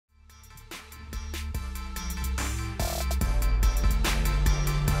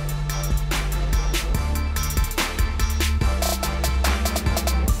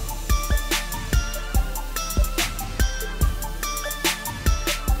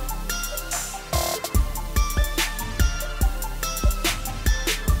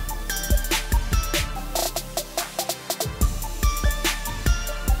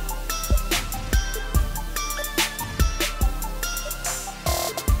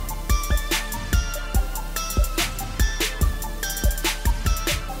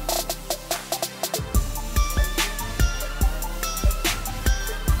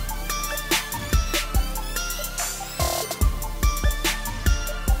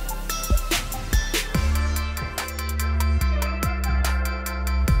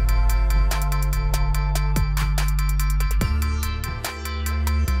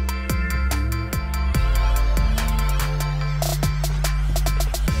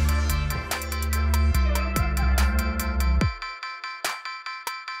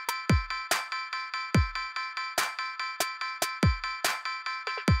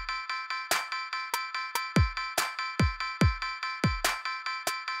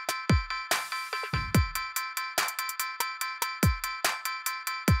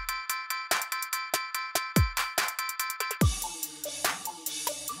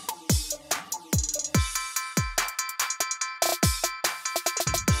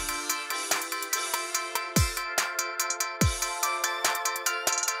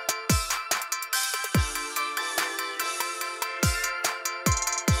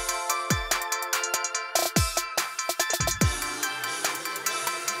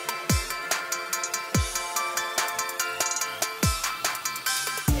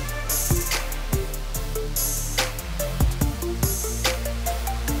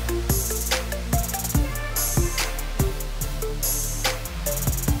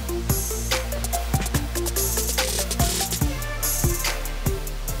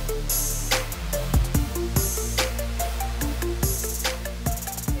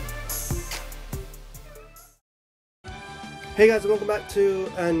Hey guys, welcome back to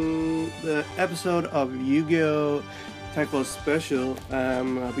the episode of Yu-Gi-Oh! Tag Force Special. I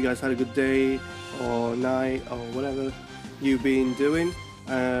hope you guys had a good day or night or whatever you've been doing.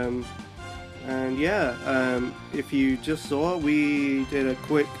 If you just saw, we did a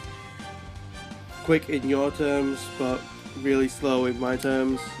quick in your terms, but really slow in my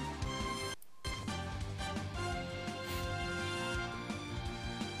terms.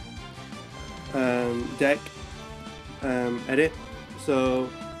 Deck edit. So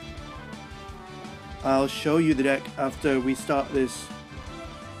I'll show you the deck after we start this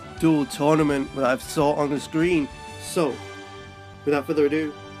duel tournament that I've saw on the screen. So without further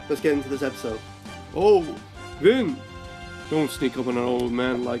ado, let's get into this episode. Oh, Vin! Don't sneak up on an old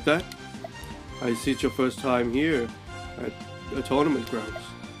man like that. I see it's your first time here at a tournament grounds.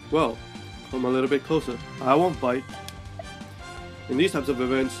 Well, come a little bit closer. I won't bite. In these types of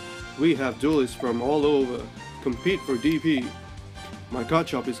events, we have duelists from all over compete for DP. My card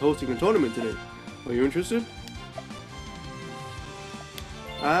shop is hosting a tournament today. Are you interested?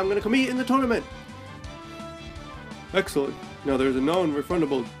 I'm gonna compete in the tournament. Excellent. Now there's a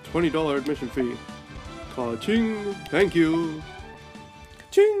non-refundable $20 admission fee. Ka-ching! Thank you.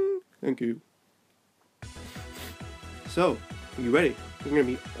 Ka-ching! Thank you. So, are you ready? It's gonna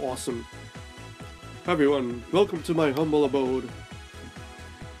be awesome. Hi everyone, welcome to my humble abode.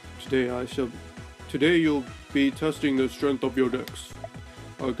 Today you'll be testing the strength of your decks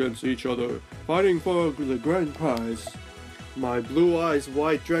against each other, fighting for the grand prize. My Blue Eyes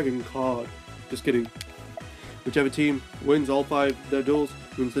White Dragon card. Just kidding. Whichever team wins all 5 their duels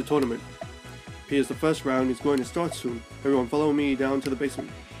wins the tournament. Here's the first round is going to start soon. Everyone follow me down to the basement.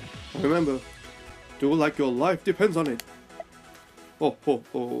 And remember, duel like your life depends on it. Oh ho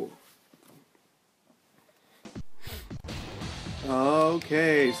ho.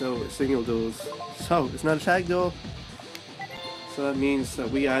 Okay, so it's single duels. So it's not a tag duel. So that means that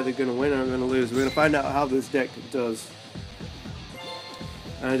we either gonna win or gonna lose. We're gonna find out how this deck does.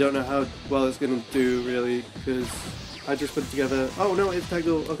 And I don't know how well it's gonna do really, because I just put it together. Oh no, it's tag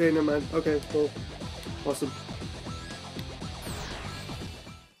duel. Okay, never mind. Okay, cool. Awesome.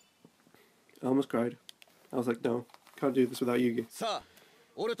 I almost cried. I was like, no, can't do this without Yugi.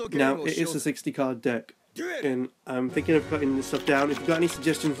 Now, it is a 60 card deck. And I'm thinking of putting this stuff down. If you've got any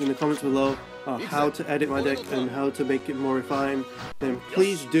suggestions in the comments below how to edit my deck and how to make it more refined, then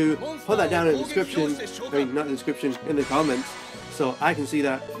please do put that down in the description. I mean, not in the description, in the comments, so I can see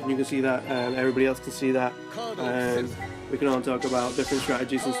that, and you can see that, and everybody else can see that, and we can all talk about different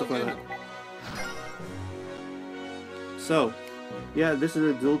strategies and stuff like that. So, yeah, this is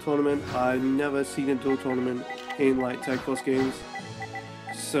a duel tournament. I've never seen a duel tournament in like Tag Force games,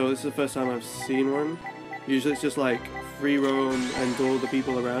 so this is the first time I've seen one. Usually it's just like free roam and duel the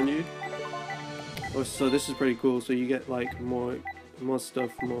people around you. So this is pretty cool. So you get like more stuff,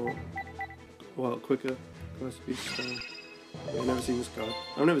 quicker. I've never seen this card.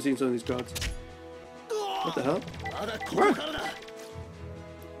 I've never seen some of these cards. What the hell?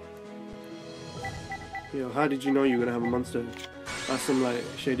 Yo, how did you know you were gonna have a monster? That's some like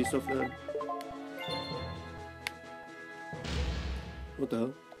shady stuff there. What the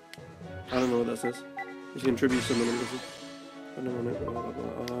hell? I don't know what that says. Just contribute someone in this. I don't want it.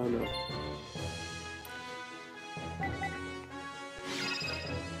 No.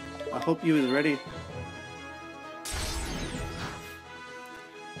 I hope you is ready.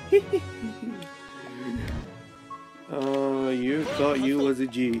 You thought you was a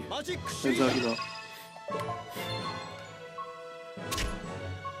G. Turns out you're not.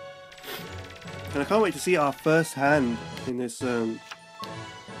 And I can't wait to see our first hand in this thing,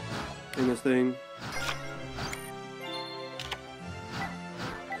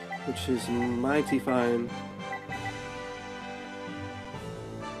 which is mighty fine.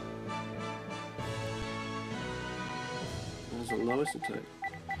 There's the lowest attack.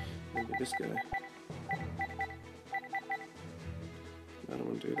 Maybe this guy. I don't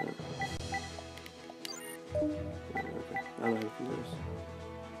want to do that. Oh, okay. I know I can do this.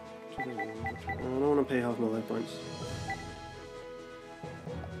 I don't want to pay half my life points.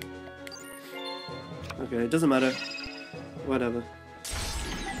 Okay, it doesn't matter. Whatever.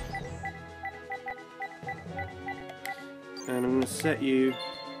 And I'm going to set you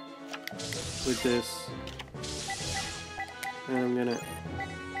with this. And I'm going to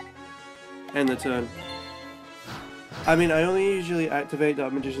end the turn. I mean, I only usually activate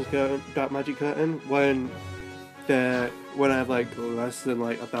Dark Magician's Curtain, Dark Magic Curtain when I have like less than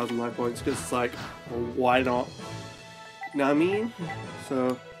like 1,000 life points, because it's like, well, why not? You know what I mean?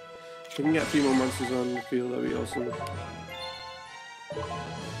 So if we can get a few more monsters on the field, that'd be awesome.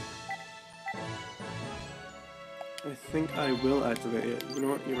 I think I will activate it. You know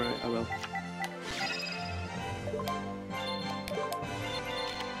what? You're right, I will.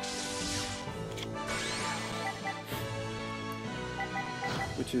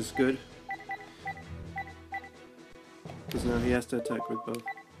 Which is good. Because now he has to attack with both.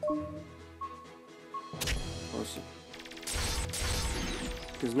 Awesome.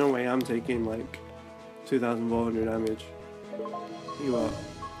 There's no way I'm taking like 2,400 damage. You are.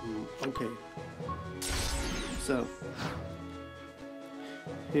 Okay. So,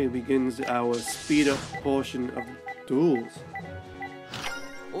 here begins our speed up portion of duels.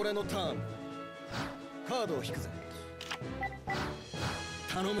 俺のターン。カードを引くぜ。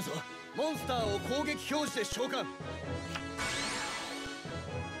頼むぞ。モンスターを攻撃表示で召喚。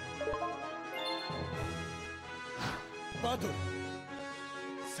バトル。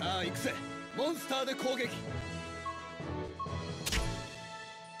さあ行くぜ。モンスターで攻撃。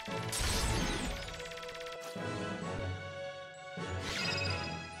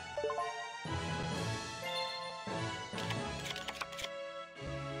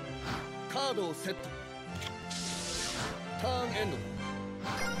カードをセット。ターンエンド。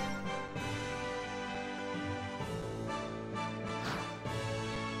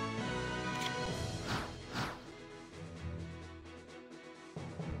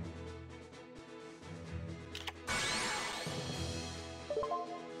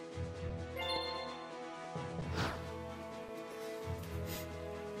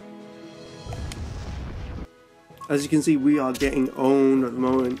As you can see, we are getting owned at the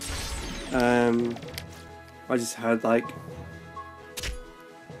moment. I just had like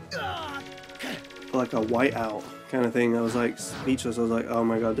a whiteout kind of thing. I was like speechless. I was like, oh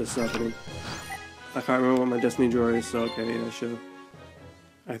my god, this is happening. I can't remember what my destiny draw is, so okay, yeah, sure.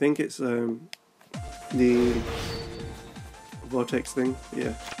 I think it's the vortex thing,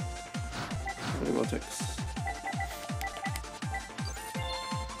 yeah. The vortex.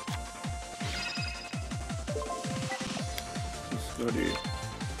 Let's go do.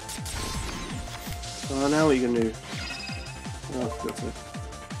 Oh, now what are you gonna do? Oh, that's it.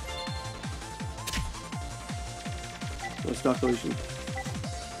 What's Dark Illusion?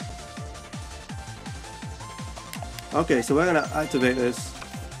 Okay, so we're gonna activate this.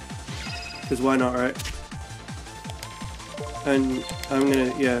 Because why not, right? And I'm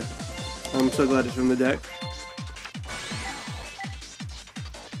gonna, yeah. I'm so glad it's from the deck.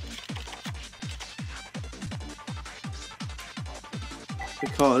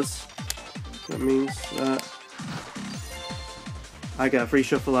 Because that means that I get a free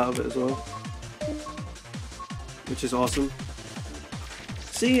shuffle out of it as well, which is awesome.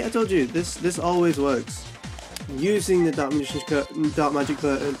 See, I told you, this always works. Using the Dark Magic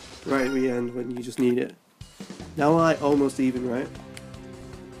Curtain right at the end when you just need it. Now we're like almost even, right?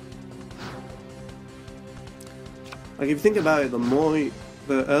 Like if you think about it,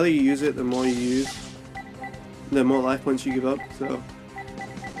 the earlier you use it, the more you use, the more life points you give up. So,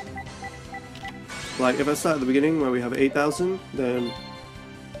 like if I start at the beginning where we have 8,000, then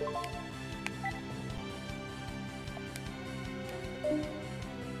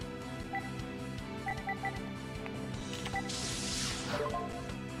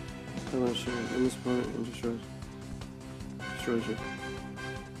in this point and destroys you.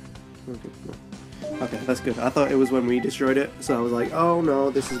 Okay, no. Okay, that's good. I thought it was when we destroyed it, so I was like, oh no,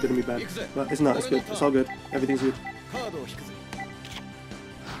 this is gonna be bad. But it's not, it's good. It's all good. Everything's good.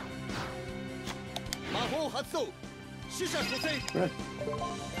 Right.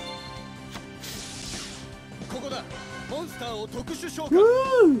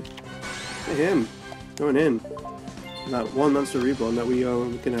 Woo! Look at him. Going in. That one monster reborn that we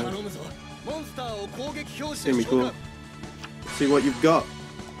can have. It's gonna be cool. Let's see what you've got.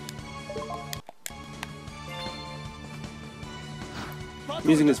 I'm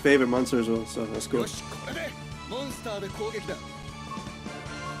using his favorite monster as well, so that's cool.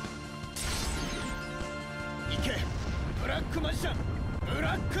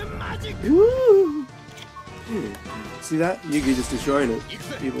 Woo! See that? Yugi just destroying it.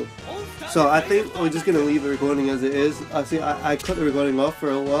 People. So I think we're just gonna leave the recording as it is. I cut the recording off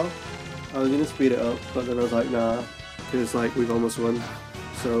for a while. I was gonna speed it up, but then I was like, nah, because like we've almost won,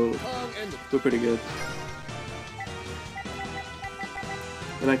 so we're pretty good.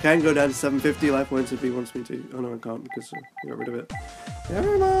 And I can go down to 750 life points if he wants me to. Oh no, I can't because I got rid of it.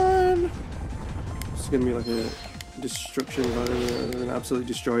 Never mind. It's gonna be like a destruction, and absolutely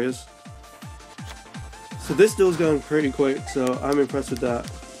destroy us. So this duel's going pretty quick, so I'm impressed with that.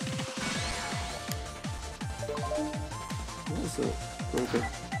 What is that? Okay.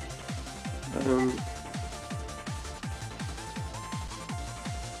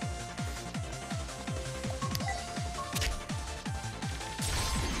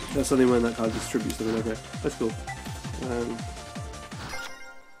 That's only when that card distributes them. Okay, that's cool.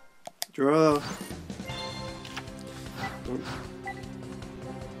 Draw.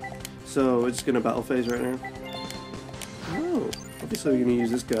 So we're just gonna battle phase right now. Oh, obviously we're gonna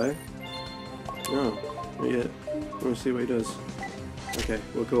use this guy. No, not yet. I want to see what he does. Okay,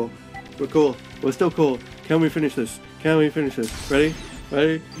 we're cool. We're cool. We're still cool. Can we finish this? Can we finish this? Ready?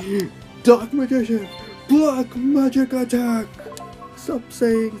 Ready? Dark Magician! Black Magic Attack! Stop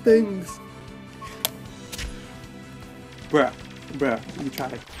saying things! Bruh. Bruh, you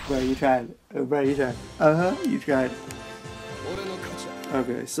tried. Bruh, you tried. Bruh, you tried. Uh-huh, you tried.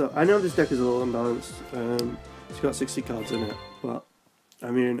 Okay, so I know this deck is a little unbalanced. It's got 60 cards in it, but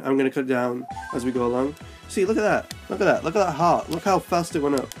I mean, I'm gonna cut down as we go along. See, look at that! Look at that! Look at that heart! Look how fast it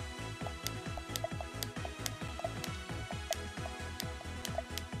went up!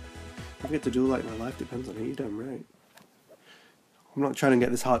 If I get to do like my life depends on it, you're damn right. I'm not trying to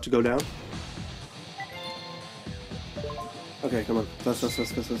get this heart to go down. Okay, come on. Fast.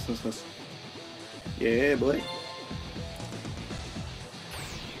 Yeah, boy.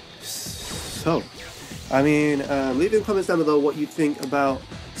 So, I mean, leave in the comments down below what you think about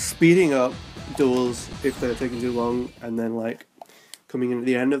speeding up duels if they're taking too long, and then like coming in at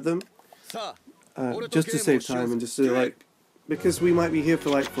the end of them, just to save time and just to like, because we might be here for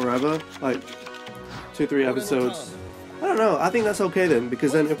like forever, like 2-3 episodes. I don't know. I think that's okay then,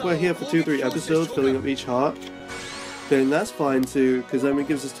 because then if we're here for 2-3 episodes filling up each heart, then that's fine too, because then it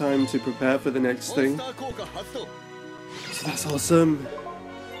gives us time to prepare for the next thing. So that's awesome.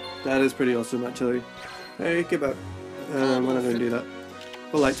 That is pretty awesome actually. Hey, get back. We're not going to do that.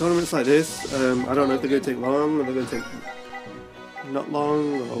 But like tournaments like this, I don't know if they're going to take long or they're going to take not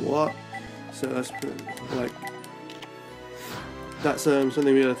long or what. So that's like, that's something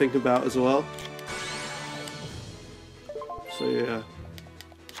we gotta think about as well. So yeah.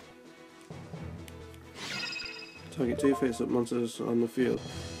 Target 2 face-up monsters on the field.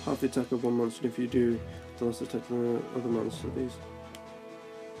 Half the attack of one monster, if you do, the last attack of the other monster. These.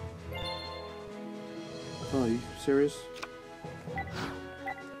 Oh, are you serious?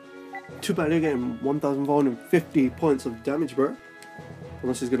 Too bad you're getting 1,450 points of damage, bro.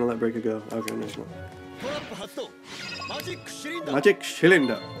 Unless he's gonna let Breaker go. Okay, no, it's not. Magic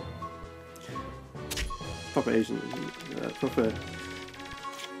Cylinder. Proper Asian. Proper.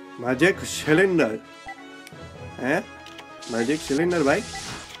 Magic Cylinder. Eh? Magic Cylinder, right?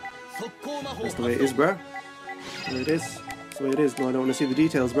 That's the way it is, bro. That's the way it is. That's the way it is. No, I don't want to see the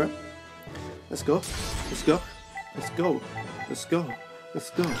details, bro. Let's go. Let's go. Let's go. Let's go. Let's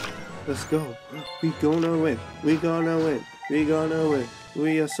go. Let's go. We gonna win. We gonna win. We gonna win.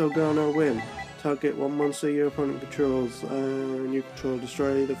 We are so gonna win. Target one monster your opponent controls. And you control.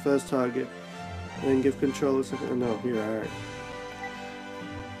 Destroy the first target. And give control a second. No, here,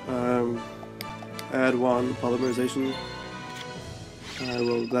 alright. Add one polymerization. I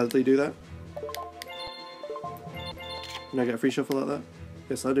will gladly do that. Can I get a free shuffle like that?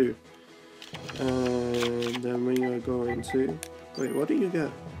 Yes, I do. And then we are going to... Wait, what do you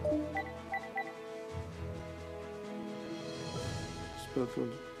get? Spellful.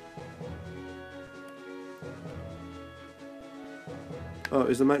 Oh,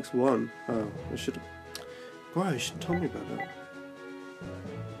 is the max 1? Oh, I should have... Boy, you should tell me about that.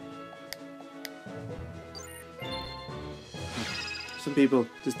 Some people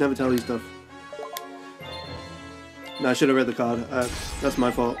just never tell you stuff. No, I should have read the card. That's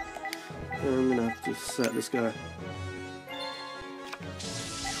my fault. I'm gonna have to set this guy.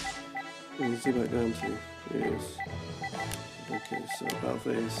 Let's see back down to is. Okay, so battle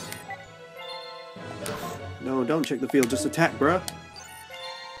phase. No, don't check the field, just attack, bruh.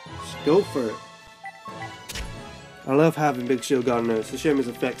 Just go for it. I love having Big Shield Gardener. It's a shame his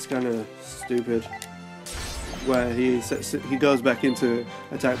effect's kind of stupid. Where he goes back into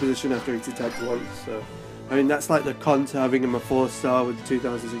attack position after he's attacked once. So, I mean, that's like the con to having him a 4-star with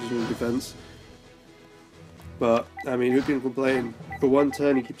 2,600 defense. But I mean, who can complain? For one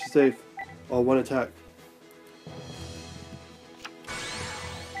turn, he keeps you safe, or one attack.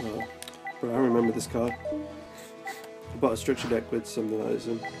 Oh, bro, I remember this card. I bought a structure deck with something like this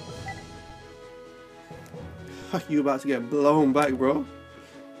in. You about to get blown back, bro.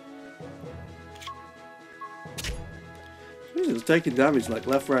 Jesus, taking damage like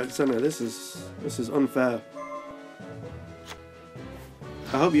left, right, center. This is unfair.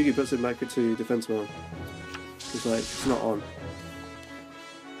 I hope Yugi puts it back into defense mode. It's like it's not on.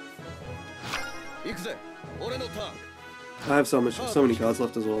 I have so many cards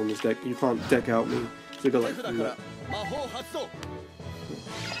left as well in this deck. You can't deck out me. So go like that.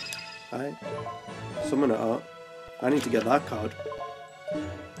 Alright. Summon it out. I need to get that card.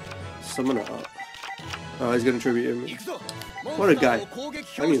 summon it up. Oh, he's gonna tribute him. What a guy.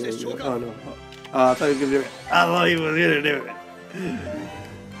 I need to oh no. I thought he was gonna do it. I thought he was gonna do it.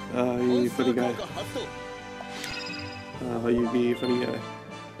 Oh, you funny guy. Oh, you be funny guy.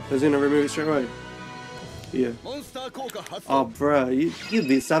 I was gonna remove it straight away. Yeah. Oh, bruh, you'd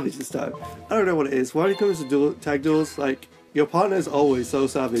be savage this time. I don't know what it is. When it comes to tag duels, like, your partner is always so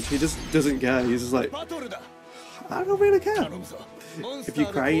savage. He just doesn't care. He's just like, I don't really care. If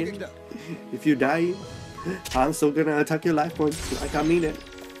you're crying, if you're dying, I'm still gonna attack your life points like I mean it.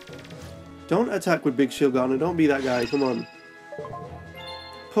 Don't attack with Big Shield Garner. Don't be that guy. Come on.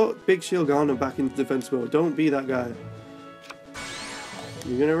 Put Big Shield Garner back into defense mode. Don't be that guy.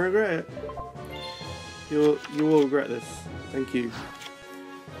 You're gonna regret it. You will regret this. Thank you.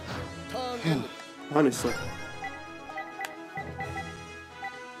 Honestly.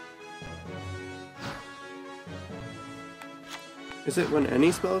 Is it when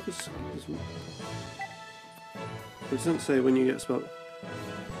any spell? It doesn't say when you get a spell.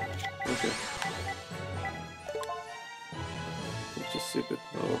 Okay. It's just stupid.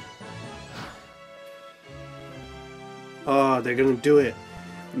 Oh, they're gonna do it.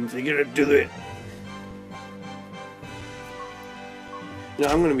 They're gonna do it. No,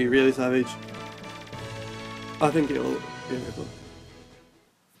 I'm gonna be really savage. I think it'll.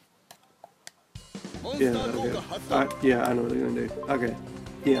 Yeah, okay. Yeah, I know what they're gonna do. Okay.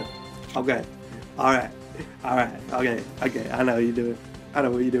 Yeah. Okay. Alright. Alright. Okay. Okay. I know what you're doing. I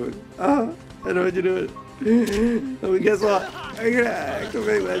know what you're doing. Oh, I know what you're doing. Oh, guess what? I'm gonna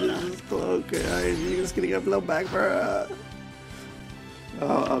activate Legends Cloak. You're just gonna get blown back, bro.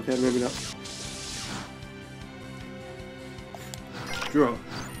 Oh, okay. Maybe not. Draw.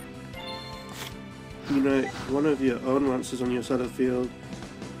 Unite one of your own lancers on your side of the field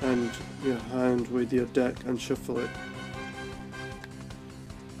and your hand with your deck and shuffle it.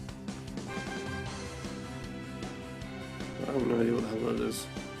 I have no idea what the hell that is.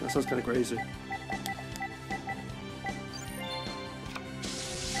 That sounds kind of crazy.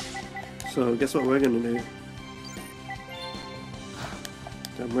 So guess what we're going to do?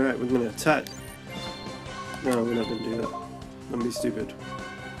 Damn right, we're going to attack. No, we're not going to do that. Don't be stupid.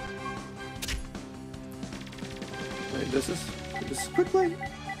 Wait, this is quick play?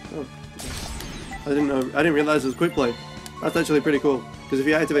 Oh, I didn't know. I didn't realize it was quick play. That's actually pretty cool. Because if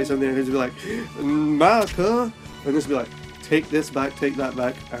you activate something, it's be like, marker, and this be like, take this back, take that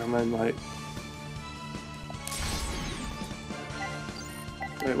back, and then like.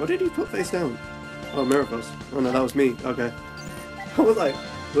 Wait, what did he put face down? Oh, Miracles. Oh no, that was me. Okay. I was like,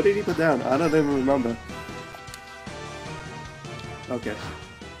 what did he put down? I don't even remember. Okay.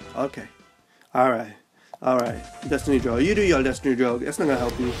 Okay. Alright. Alright. Destiny draw. You do your destiny draw. It's not gonna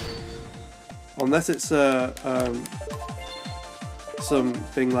help you. Unless it's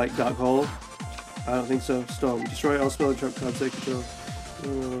something like Dark Hole. I don't think so. Storm. Destroy all spell and trap cards take control.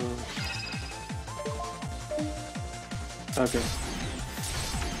 Okay.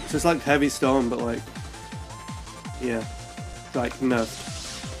 So it's like Heavy Storm, but like, yeah, like nerfed.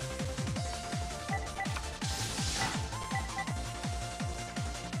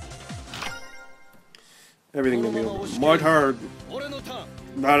 Everything gonna be over. My turn.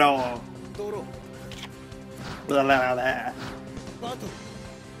 Not all. Blah, blah, blah.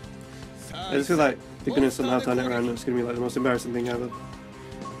 I just feel like they're gonna somehow turn it around and it's gonna be like the most embarrassing thing ever.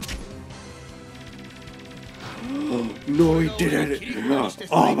 Oh, no, he didn't!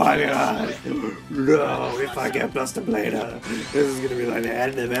 Oh my god! No, if I get Buster Blader, this is gonna be like the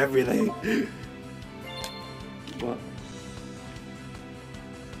end of everything! What?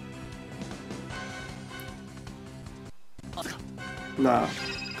 Nah.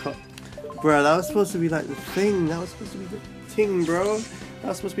 Bro, that was supposed to be like the thing. That was supposed to be the thing, bro. That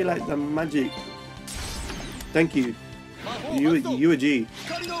was supposed to be like the magic. Thank you. You a G.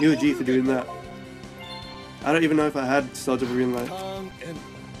 You a G for doing that. I don't even know if I had Soldier of Green Light. I'm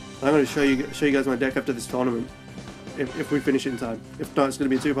going to show you guys my deck after this tournament. If we finish it in time. If not, it's going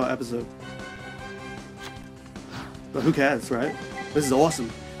to be a 2-part episode. But who cares, right? This is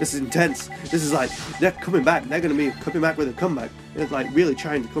awesome. This is intense. This is like, they're coming back. They're going to be coming back with a comeback. It's like really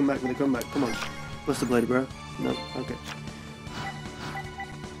trying to come back with a comeback. Come on. Buster Blade, bro. No, okay.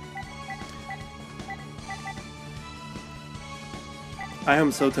 I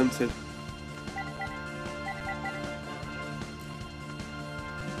am so tempted.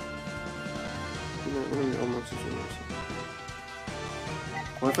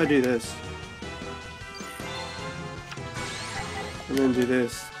 What if I do this? And then do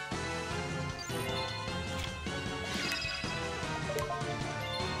this?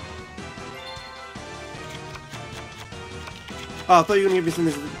 Oh, I thought you were gonna give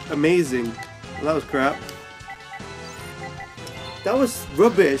me something amazing. Well, that was crap. That was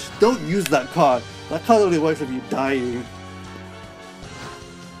rubbish. Don't use that card. That card only works if you're dying.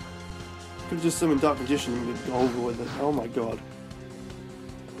 Could have just summoned Dark Magician and go over with it. Oh my god.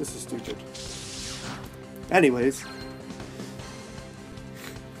 This is stupid. Anyways.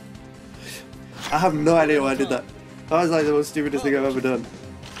 I have no idea why I did that. That was like the most stupidest thing I've ever done.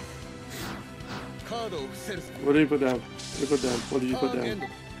 What did you put down? What did you put down? What did you put down?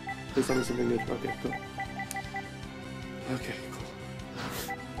 Please tell me something good. Okay, cool. Okay,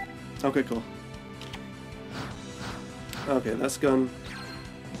 cool. Okay, cool. Okay, that's gone.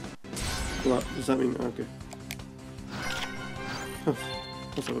 What does that mean? Okay.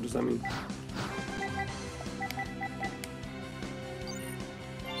 Also, what does that mean?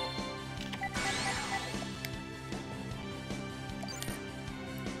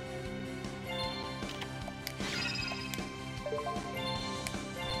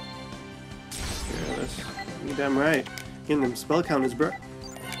 You're damn right. Getting them spell counters, bro.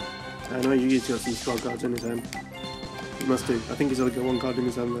 I know Yugi's got some spell cards in his hand. He must do. I think he's only got one card in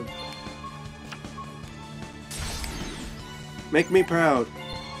his hand though. Make me proud.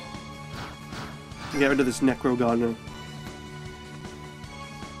 Get rid of this Necro Gardener.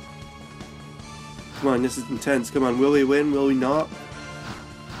 Come on, this is intense. Come on, will we win? Will we not?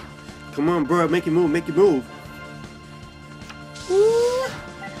 Come on, bro, make it move, make it move. Woo!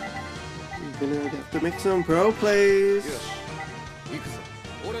 You're gonna have to make some pro plays.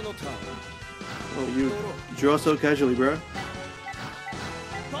 Oh, you draw so casually, bro.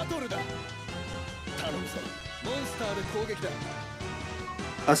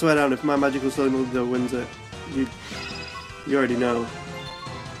 I swear down, if my magical cylinder wins it, you already know.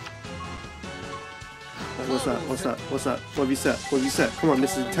 Like, what's that? What's that? What's that? What have you set? What have you set? Come on,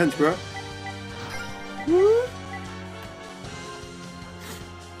 this is intense, bro. Woo!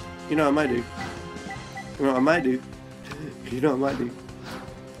 You know what I might do? You know what I might do? You know what I might do?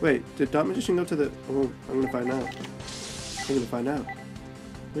 Wait, did Dark Magician go to the... Oh, I'm gonna find out. We're gonna find out.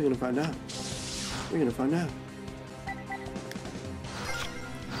 We're gonna find out. We're gonna find out.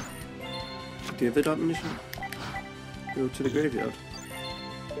 Did the Dark Magician go to the graveyard?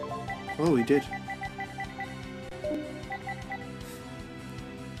 Oh, he did.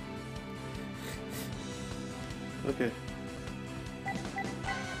 Okay.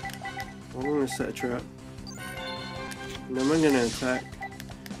 I'm gonna set a trap. And then I'm gonna attack.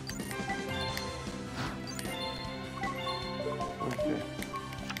 Okay.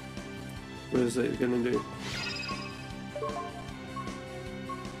 What is it gonna do?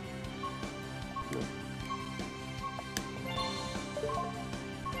 No.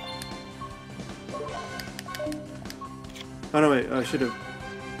 Oh no, wait, I should have.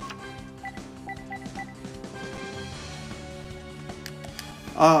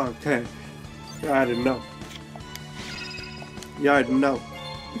 Oh, okay. Yeah, I didn't know. Yeah, I didn't know.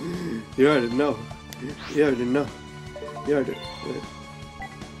 Yeah, I didn't know. Yeah, I didn't know. Yeah, I did. Yeah.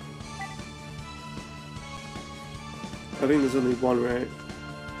 I think there's only one, right?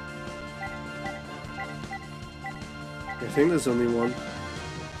 I think there's only one.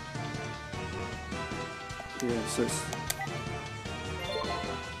 Yeah, 6.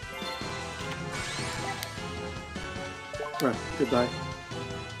 Right, goodbye.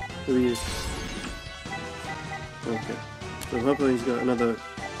 Who he is. Okay. So I'm hoping he's got another...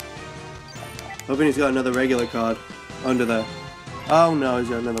 Hoping he's got another regular card under there. Oh no, he's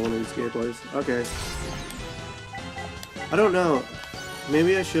got another one of these gay boys. Okay. I don't know.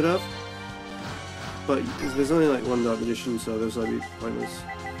 Maybe I should have. But there's only like one Dark Magician, so those would be pointless.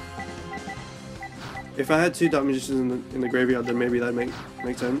 If I had 2 Dark Magicians in the graveyard, then maybe that'd make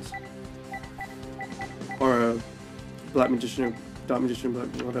sense. Or a Black Magician, Dark Magician, Black,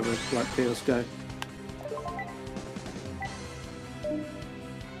 whatever, Black Chaos guy.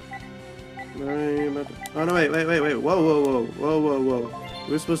 Oh no, wait, whoa.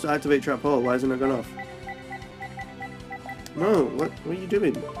 We were supposed to activate Trap Hole, why isn't it gone off? No, what are you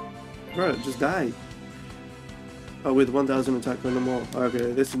doing? Bro, just die. Oh, with 1000 attack or no more.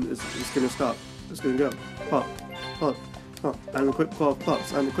 Okay, this is it's gonna stop. It's gonna go. Pop, pop, pop. And the quick claw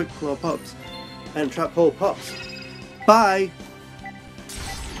pops, and the quick claw pops. And Trap Hole pops. Bye!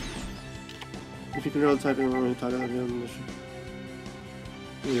 If you control the type in one target of the ammunition,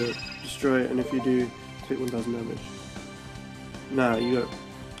 you destroy it, and if you do, take 1000 damage. Nah, you got...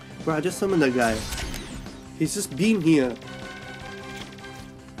 Bro, I just summoned that guy. He's just been here.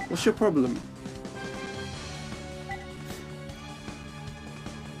 What's your problem?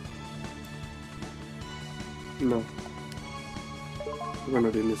 No. We're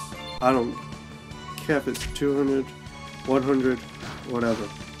not doing this. I don't care if it's 200, 100, whatever.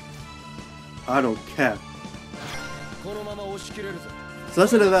 I don't care. このまま押し切れるぞ It's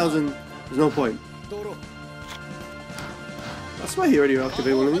less than 1,000. There's no point. ドロー That's why he already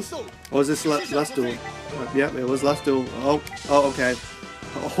activated one of these. Or was this last duel? Yep, it was last duel. Oh, okay.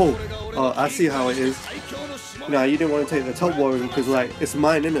 Oh, I see how it is. Nah, you didn't want to take the top warrior because, like, it's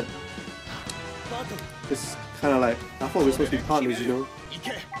mine, innit? It's kind of like, I thought we were supposed to be partners, you know?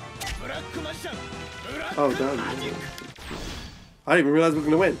 Oh, damn. I didn't even realize we were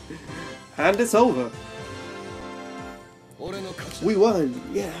going to win. And it's over. We won,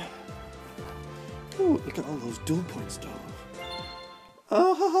 yeah. Ooh, look at all those duel points, though.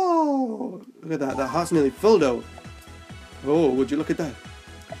 Oh, look at that. That heart's nearly full, though. Oh, would you look at that?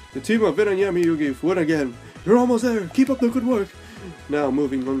 The team of Vin and Yami Yugi won again. You're almost there. Keep up the good work. Now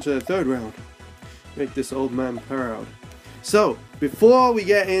moving on to the third round. Make this old man proud. So, before we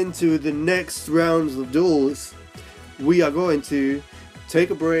get into the next rounds of duels, we are going to take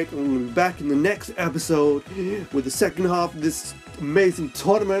a break and we'll be back in the next episode with the second half of this amazing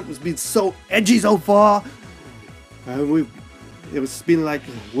tournament. It's been so edgy so far. And it's been like,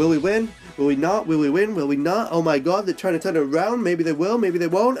 will we win? Will we not? Will we win? Will we not? Oh my god, they're trying to turn it around. Maybe they will, maybe they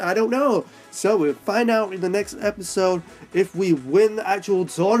won't. I don't know. So we'll find out in the next episode if we win the actual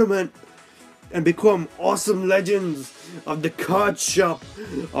tournament and become awesome legends of the card shop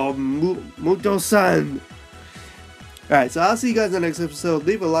of Muto-san. Alright, so I'll see you guys in the next episode.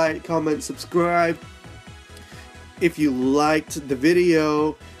 Leave a like, comment, subscribe. If you liked the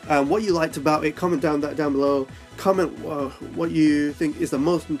video, what you liked about it, comment down below. Comment what you think is the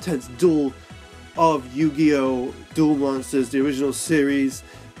most intense duel of Yu-Gi-Oh! Duel Monsters, the original series,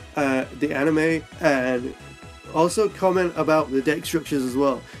 the anime, and also comment about the deck structures as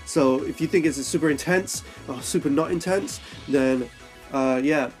well. So if you think it's super intense or super not intense, then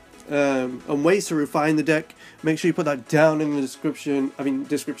yeah, and ways to refine the deck, make sure you put that down in the description.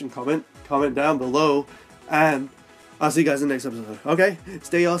 Comment down below, and I'll see you guys in the next episode. Okay,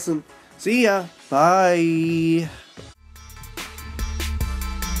 stay awesome. See ya. Bye.